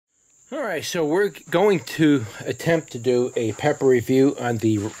Alright, so we're going to attempt to do a pepper review on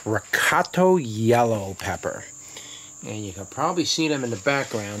the Rocoto Yellow pepper. And you can probably see them in the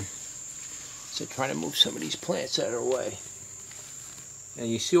background. So trying to move some of these plants out of the way. And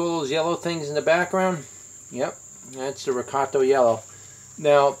you see all those yellow things in the background? Yep, that's the Rocoto Yellow.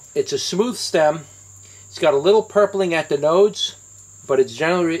 Now, it's a smooth stem. It's got a little purpling at the nodes, but it's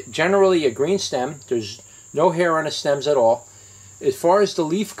generally a green stem. There's no hair on the stems at all. As far as the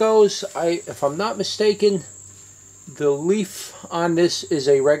leaf goes, if I'm not mistaken, the leaf on this is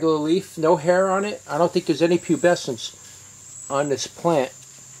a regular leaf, no hair on it. I don't think there's any pubescence on this plant.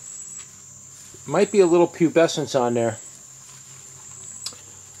 Might be a little pubescence on there.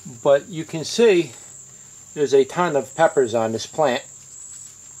 But you can see there's a ton of peppers on this plant.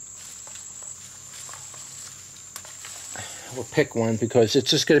 We'll pick one because it's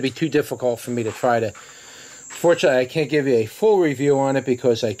just going to be too difficult for me to try to. Fortunately, I can't give you a full review on it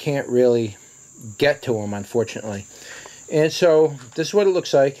because I can't really get to them, unfortunately. And so this is what it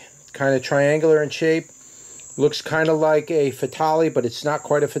looks like. Kind of triangular in shape. Looks kind of like a fatale, but it's not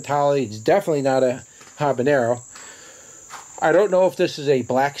quite a fatale. It's definitely not a habanero. I don't know if this is a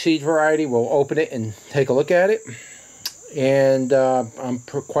black seed variety. We'll open it and take a look at it. And I'm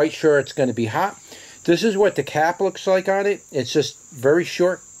quite sure it's going to be hot. This is what the cap looks like on it. It's just very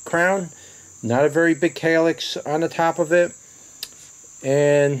short crown. Not a very big calyx on the top of it.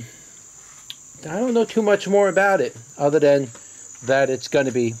 And I don't know too much more about it other than that it's going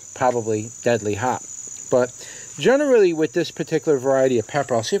to be probably deadly hot. But generally with this particular variety of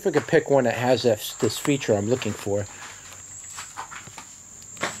pepper, I'll see if I can pick one that has this feature I'm looking for.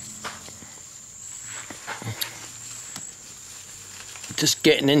 Just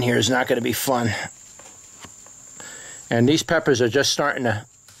getting in here is not going to be fun. And these peppers are just starting to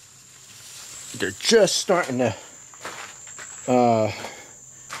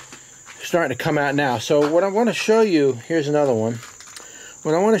come out now. So what I want to show you, here's another one.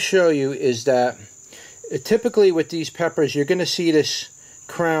 What I want to show you is that typically with these peppers, you're going to see this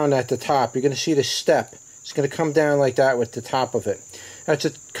crown at the top. You're going to see this step. It's going to come down like that with the top of it. That's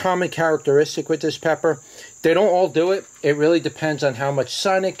a common characteristic with this pepper. They don't all do it. It really depends on how much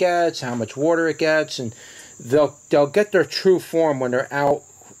sun it gets, how much water it gets, and they'll get their true form when they're out,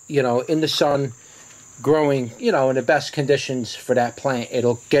 you know, in the sun, growing, you know, in the best conditions for that plant.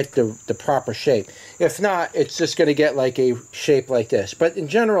 It'll get the proper shape. If not, it's just going to get like a shape like this. But in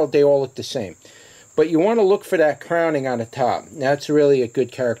general, they all look the same. But you want to look for that crowning on the top. That's really a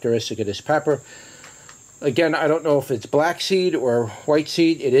good characteristic of this pepper. Again, I don't know if it's black seed or white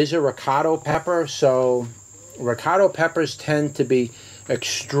seed. It is a Rocoto pepper, so Rocoto peppers tend to be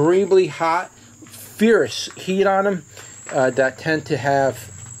extremely hot, fierce heat on them, that tend to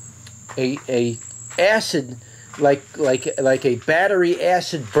have a acid, like a battery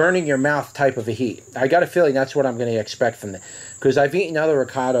acid burning your mouth type of a heat. I got a feeling that's what I'm going to expect from them, because I've eaten other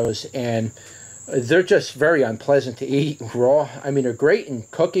Rocotos and they're just very unpleasant to eat raw. I mean, they're great in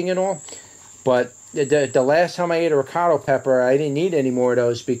cooking and all, but the last time I ate a Rocoto pepper, I didn't eat any more of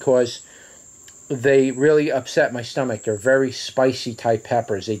those because they really upset my stomach. They're very spicy type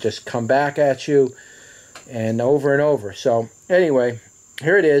peppers. They just come back at you and over. So anyway,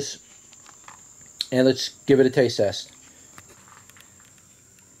 here it is. And let's give it a taste test.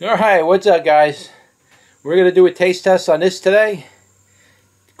 Alright, what's up guys? We're going to do a taste test on this today,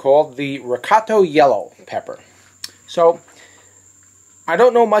 called the Rocoto Yellow pepper. So, I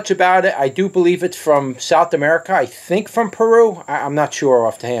don't know much about it. I do believe it's from South America. I think from Peru. I'm not sure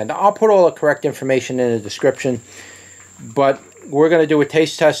off the hand. I'll put all the correct information in the description. But we're going to do a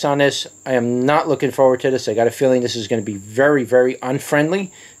taste test on this. I am not looking forward to this. I got a feeling this is going to be very, very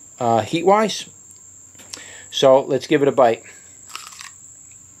unfriendly heat-wise. So let's give it a bite.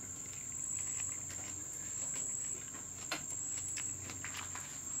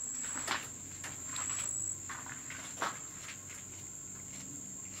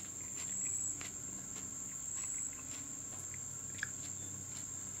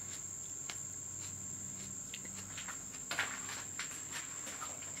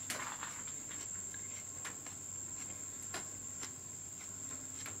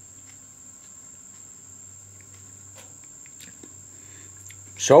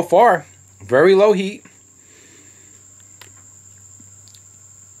 So far, very low heat.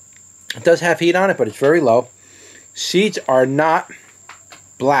 It does have heat on it, but it's very low. Seeds are not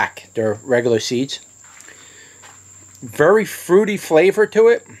black. They're regular seeds. Very fruity flavor to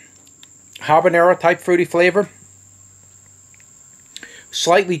it. Habanero type fruity flavor.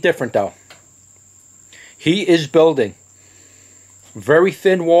 Slightly different though. He is building. Very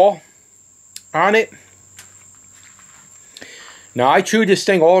thin wall on it. Now, I chewed this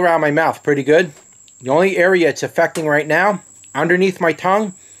thing all around my mouth pretty good. The only area it's affecting right now, underneath my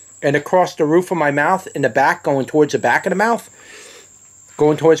tongue and across the roof of my mouth in the back, going towards the back of the mouth,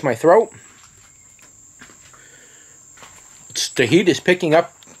 going towards my throat. The heat is picking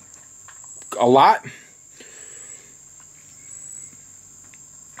up a lot.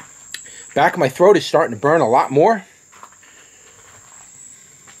 Back of my throat is starting to burn a lot more.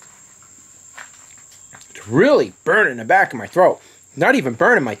 It's really burning the back of my throat. Not even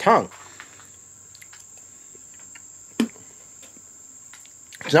burning my tongue.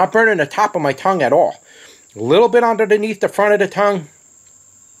 It's not burning the top of my tongue at all. A little bit underneath the front of the tongue.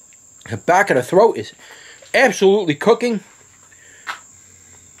 The back of the throat is absolutely cooking.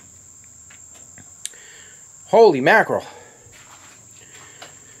 Holy mackerel.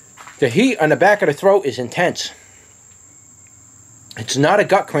 The heat on the back of the throat is intense. It's not a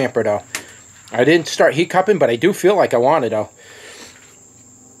gut cramper though. I didn't start heat cupping, but I do feel like I want it though.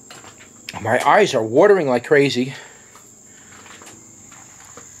 My eyes are watering like crazy.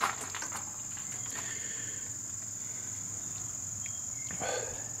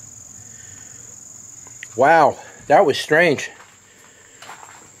 Wow, that was strange.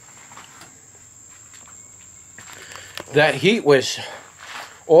 That heat was...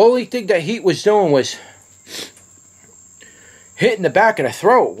 Only thing that heat was doing was hitting the back of the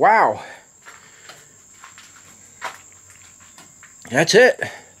throat. Wow. That's it.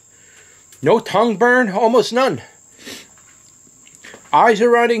 No tongue burn, almost none. Eyes are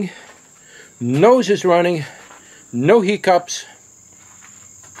running. Nose is running. No hiccups.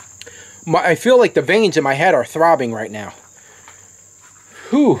 I feel like the veins in my head are throbbing right now.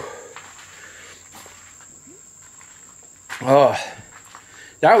 Whew. Oh,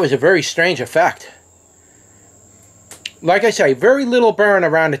 that was a very strange effect. Like I say, very little burn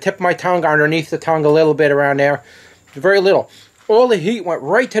around the tip of my tongue, underneath the tongue a little bit around there. Very little. All the heat went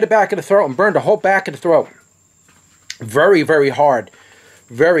right to the back of the throat and burned the whole back of the throat. Very, very hard.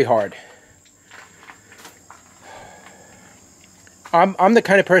 Very hard. I'm the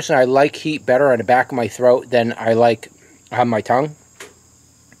kind of person, I like heat better on the back of my throat than I like on my tongue.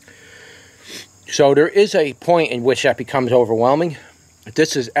 So there is a point in which that becomes overwhelming.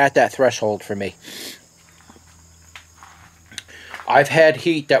 This is at that threshold for me. I've had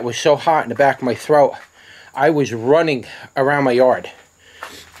heat that was so hot in the back of my throat, I was running around my yard.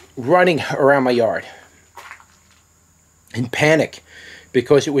 Running around my yard. In panic.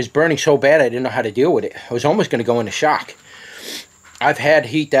 Because it was burning so bad I didn't know how to deal with it. I was almost going to go into shock. I've had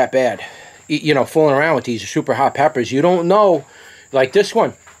heat that bad. You know, fooling around with these super hot peppers. You don't know. Like this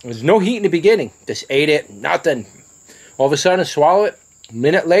one. There's no heat in the beginning. Just ate it. Nothing. All of a sudden, swallow it. A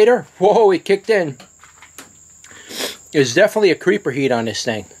minute later, whoa, it kicked in. There's definitely a creeper heat on this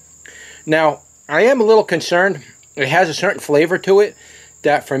thing. Now, I am a little concerned. It has a certain flavor to it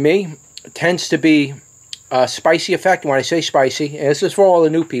that, for me, tends to be a spicy effect. When I say spicy, and this is for all the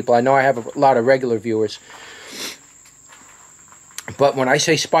new people. I know I have a lot of regular viewers. But when I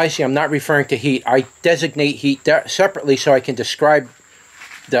say spicy, I'm not referring to heat. I designate heat separately so I can describe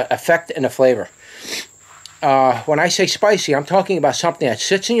the effect and the flavor. When I say spicy, I'm talking about something that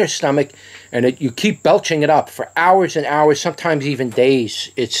sits in your stomach and you keep belching it up for hours and hours, sometimes even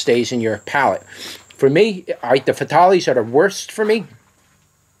days. It stays in your palate. For me, the fatales are the worst for me.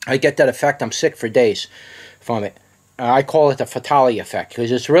 I get that effect. I'm sick for days from it. I call it the fatale effect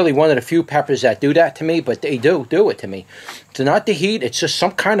because it's really one of the few peppers that do that to me, but they do it to me. It's not the heat. It's just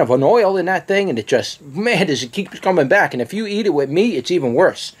some kind of an oil in that thing, and it just, man, it keeps coming back. And if you eat it with meat, it's even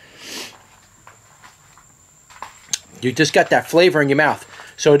worse. You just got that flavor in your mouth.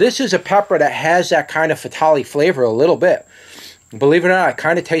 So this is a pepper that has that kind of fatale flavor a little bit. Believe it or not, it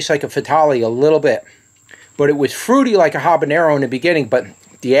kind of tastes like a fatale a little bit. But it was fruity like a habanero in the beginning, but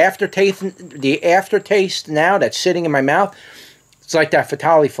the aftertaste now that's sitting in my mouth, it's like that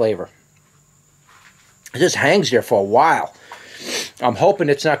fatale flavor. It just hangs there for a while. I'm hoping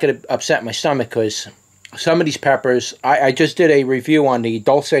it's not going to upset my stomach because some of these peppers, I just did a review on the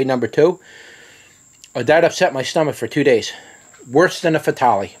Dulce number 2. That upset my stomach for 2 days. Worse than a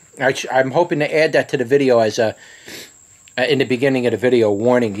fatale. I'm hoping to add that to the video as a, in the beginning of the video,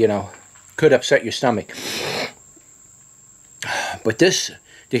 warning, you know, could upset your stomach. But this,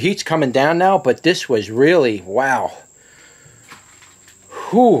 the heat's coming down now, but this was really, wow.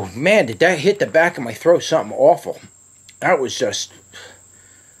 Whew, man, did that hit the back of my throat something awful. That was just,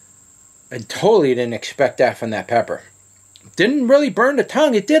 I totally didn't expect that from that pepper. Didn't really burn the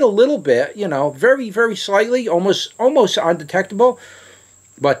tongue. It did a little bit, you know, very, very slightly, almost undetectable.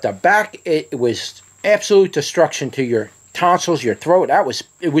 But the back, it was absolute destruction to your tonsils, your throat.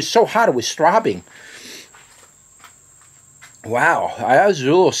 It was so hot, it was throbbing. Wow, that was a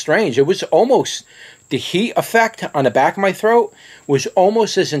little strange. It was almost, the heat effect on the back of my throat was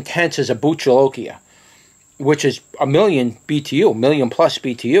almost as intense as a Bhut Jolokia, which is a million BTU, million plus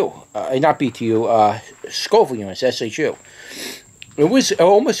BTU. Not BTU, Scoville units, SHU. It was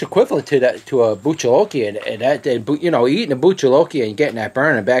almost equivalent to that, to a Bhut Jolokia, and that, you know, eating a Bhut Jolokia and getting that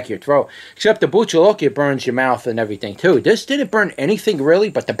burn in the back of your throat. Except the Bhut Jolokia burns your mouth and everything too. This didn't burn anything really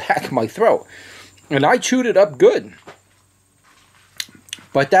but the back of my throat. And I chewed it up good.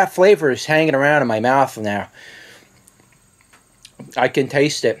 But that flavor is hanging around in my mouth now. I can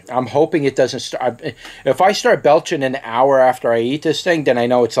taste it. I'm hoping it doesn't start. If I start belching an hour after I eat this thing, then I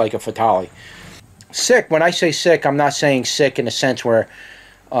know it's like a fatale. Sick. When I say sick, I'm not saying sick in a sense where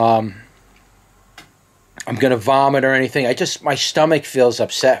I'm going to vomit or anything. My stomach feels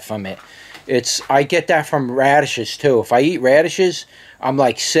upset from it. I get that from radishes too. If I eat radishes, I'm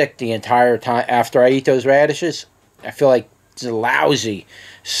like sick the entire time. After I eat those radishes, I feel like it's lousy.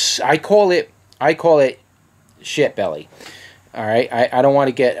 I call it shit belly. All right, I don't want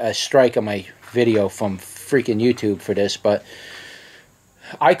to get a strike on my video from freaking YouTube for this, but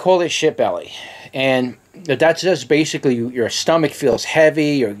I call it shit belly. And that's just basically your stomach feels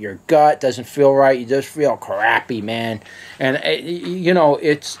heavy, or your gut doesn't feel right. You just feel crappy, man. And you know,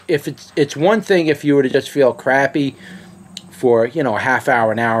 it's one thing if you were to just feel crappy for, you know, a half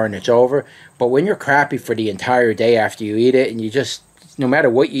hour, an hour, and it's over. But when you're crappy for the entire day after you eat it, and you just, no matter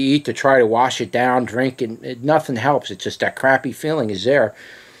what you eat to try to wash it down, drink, and nothing helps. It's just that crappy feeling is there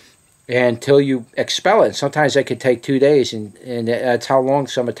until you expel it. Sometimes that could take 2 days, and that's how long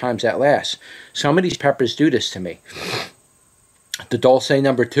sometimes that lasts. Some of these peppers do this to me. The Dulce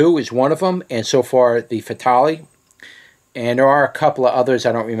 #2 is one of them, and so far the Fatale. And there are a couple of others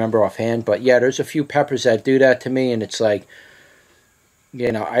I don't remember offhand, but yeah, there's a few peppers that do that to me, and it's like,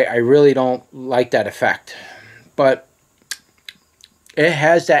 you know, I really don't like that effect. But it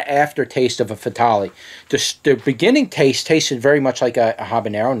has that aftertaste of a Fatale. The beginning taste tasted very much like a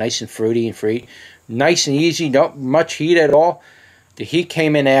habanero, nice and fruity and free. Nice and easy, not much heat at all. The heat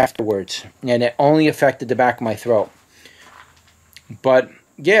came in afterwards, and it only affected the back of my throat. But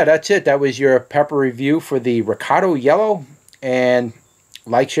yeah, that's it. That was your pepper review for the Rocoto Yellow. And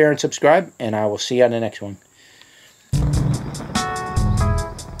like, share, and subscribe, and I will see you on the next one.